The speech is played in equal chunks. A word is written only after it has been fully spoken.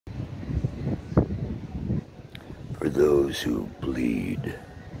those who bleed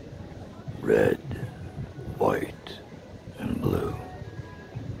red, white, and blue.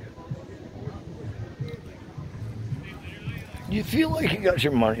 You feel like you got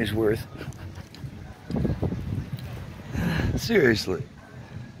your money's worth? Seriously.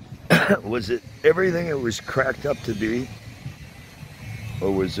 Was it everything it was cracked up to be?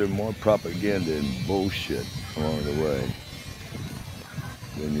 Or was there more propaganda and bullshit along the way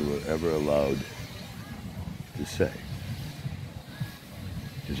than you were ever allowed to say?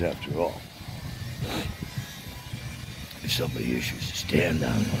 Because after all, if somebody issues a stand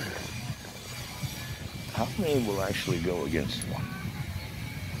down order, how many will actually go against one?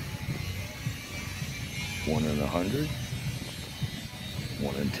 1 in 100?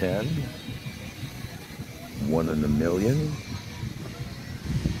 1 in 10? 1 in a million?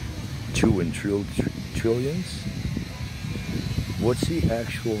 2 in trillions? What's the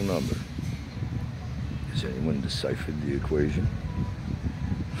actual number? Has anyone deciphered the equation?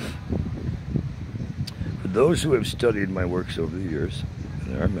 For those who have studied my works over the years,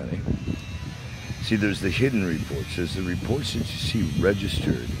 and there are many, see, there's the hidden reports. There's the reports that you see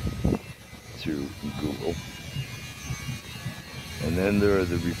registered through Google. And then there are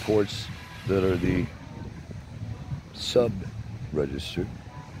the reports that are the sub-registered.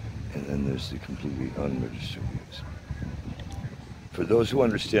 And then there's the completely unregistered views. For those who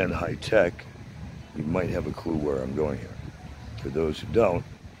understand high tech, you might have a clue where I'm going here. For those who don't,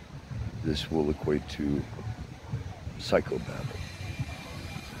 this will equate to psychobabble.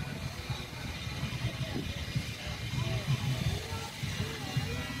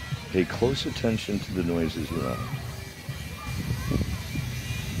 Pay close attention to the noises around.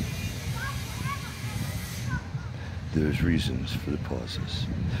 There's reasons for the pauses.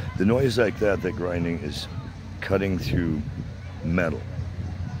 The noise like that grinding is cutting through metal,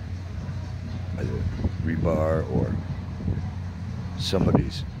 either rebar or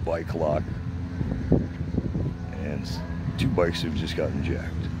somebody's bike lock, and 2 bikes have just gotten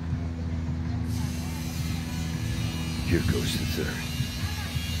jacked. Here goes the 3rd.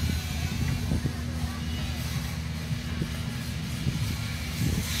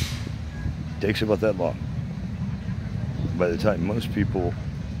 Takes about that long. By the time most people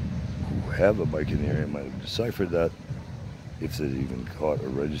who have a bike in the area might have deciphered that, if they'd even caught or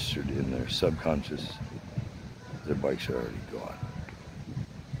registered in their subconscious, their bikes are already gone.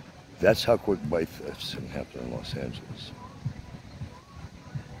 That's how quick bike thefts can happen in Los Angeles.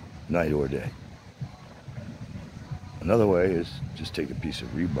 Night or day. Another way is just take a piece of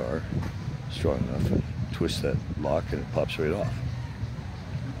rebar, strong enough, and twist that lock and it pops right off.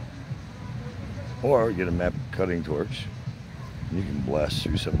 Or get a map cutting torch, and you can blast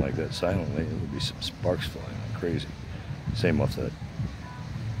through something like that silently. There will be some sparks flying like crazy. Same off that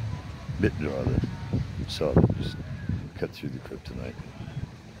bit draw that you saw that just cut through the kryptonite.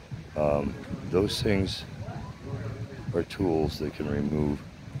 Those things are tools that can remove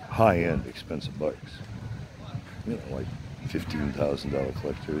high-end expensive bikes. You know, like $15,000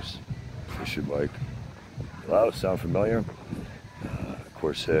 collectors, Fisher bike. Wow, sound familiar?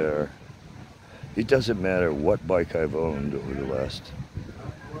 Corsair. It doesn't matter what bike I've owned over the last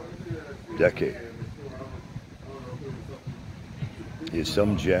decade. If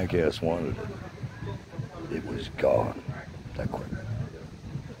some jackass wanted it, it was gone that quick.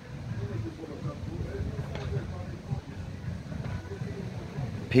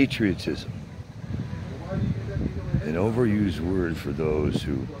 Patriotism, an overused word for those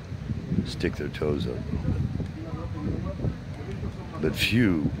who stick their toes up. But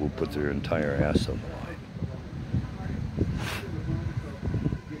few will put their entire ass on the line.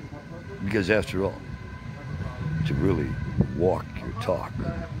 Because after all, to really walk your talk,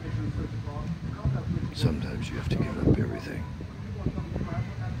 sometimes you have to give up everything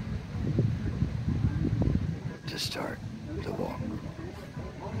to start the walk.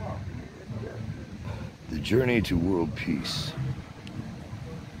 The journey to world peace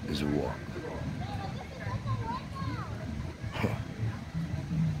is a walk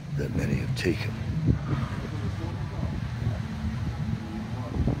that many have taken.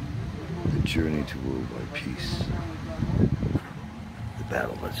 The journey to worldwide peace, the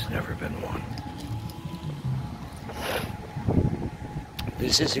battle that's never been won.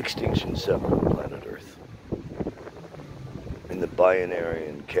 This is Extinction 7 on planet Earth. In the binary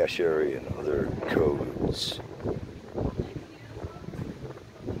and cachery and other codes,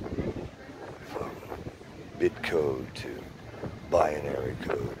 from bit code to binary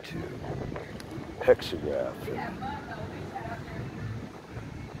code to hexagraph and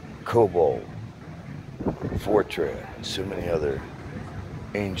COBOL, Fortran, and so many other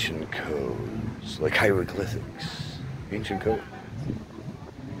ancient codes like hieroglyphics. Ancient code.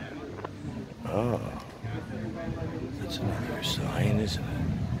 Ah, that's another sign, isn't it?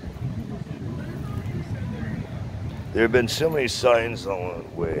 There have been so many signs along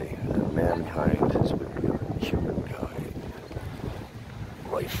the way that mankind has been given, humankind,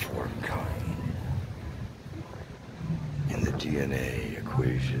 life form kind, in the DNA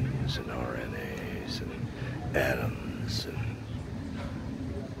equations and RNAs and atoms and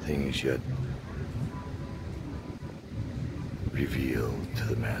things yet revealed to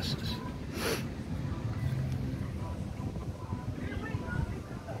the masses.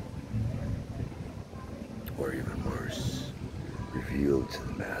 Or even worse, revealed to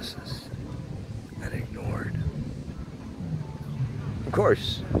the masses and ignored. Of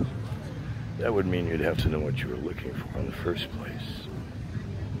course, that would mean you'd have to know what you were looking for in the first place.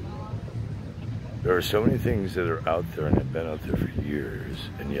 There are so many things that are out there and have been out there for years,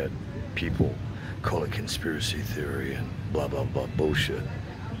 and yet people call it conspiracy theory and blah, blah, blah bullshit.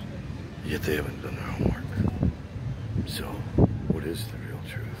 Yet they haven't done their homework. So, what is the real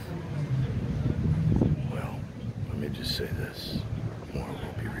truth? Well, let me just say this.